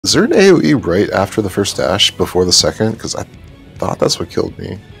Is there an AoE right after the first dash before the second? Because I thought that's what killed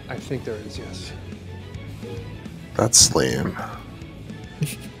me. I think there is, yes. That's lame.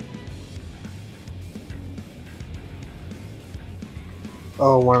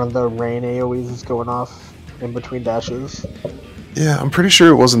 Oh, one of the rain AoEs is going off in between dashes. Yeah, I'm pretty sure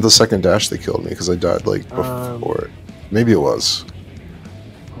it wasn't the second dash that killed me because I died like before it. Maybe it was.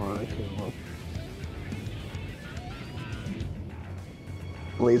 Hold on, I can't look.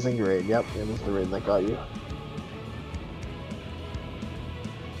 Blazing raid. Yep, it was the raid that got you.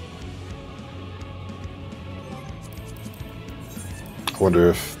 I wonder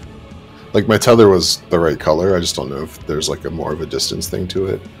if, like, my tether was the right color. I just don't know if there's like a more of a distance thing to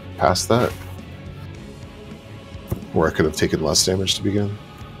it past that, where I could have taken less damage to begin.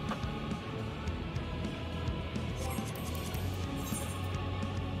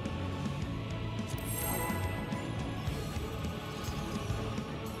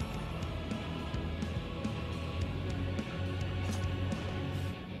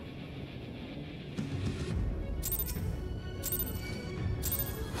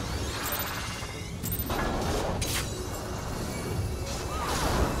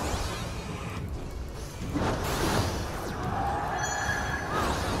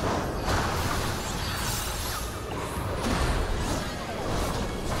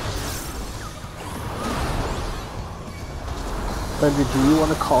 Benji, do you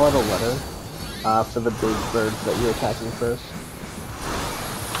want to call it a letter for the big birds that you're attacking first?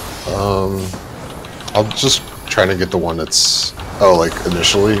 I'll just try to get the one that's like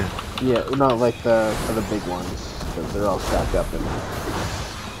initially. Yeah, not like for the big ones because they're all stacked up. And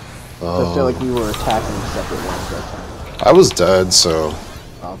I feel like we were attacking separate ones that time. I was dead, so.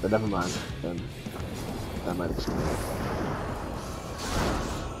 Oh, then never mind. Then that might explain it.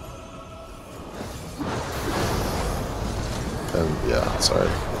 And yeah, sorry.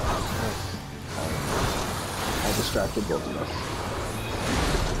 I distracted both of us.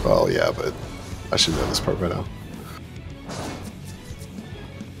 Well, yeah, but I should know this part by now.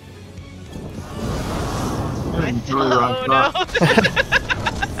 Oh no!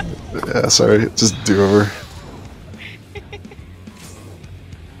 Yeah, sorry. Just do over.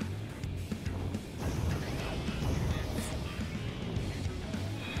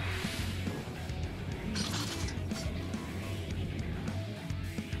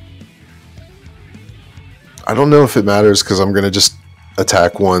 I don't know if it matters because I'm gonna just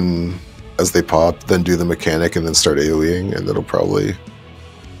attack one as they pop, then do the mechanic, and then start AoEing, and it'll probably.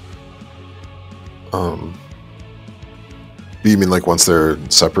 You mean like once they're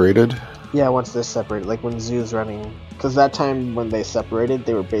separated? Yeah, once they're separated, like when Zoo's running, because that time when they separated,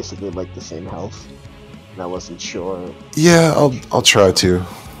 they were basically like the same health, and I wasn't sure. Yeah, I'll try to.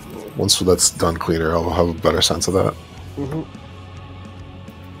 Once that's done cleaner, I'll have a better sense of that. Mm-hmm.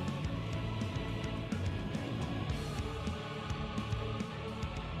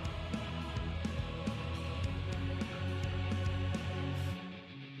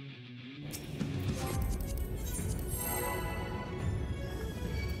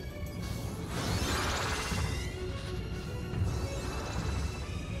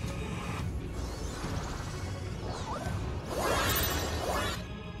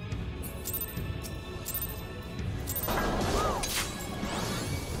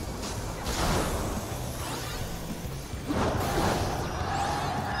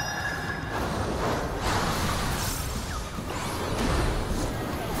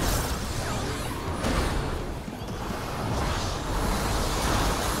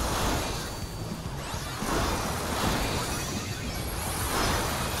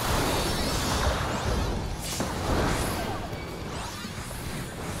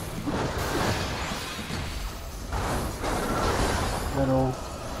 Middle.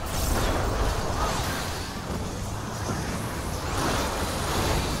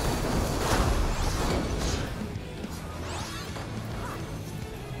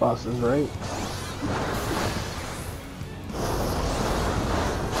 Boss is right.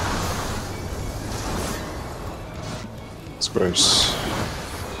 Squares.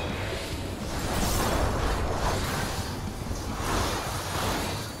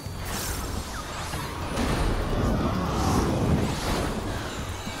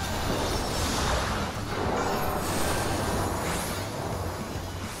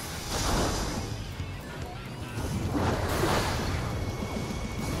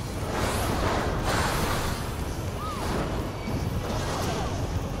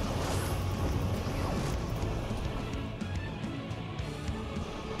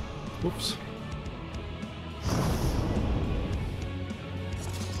 Oops.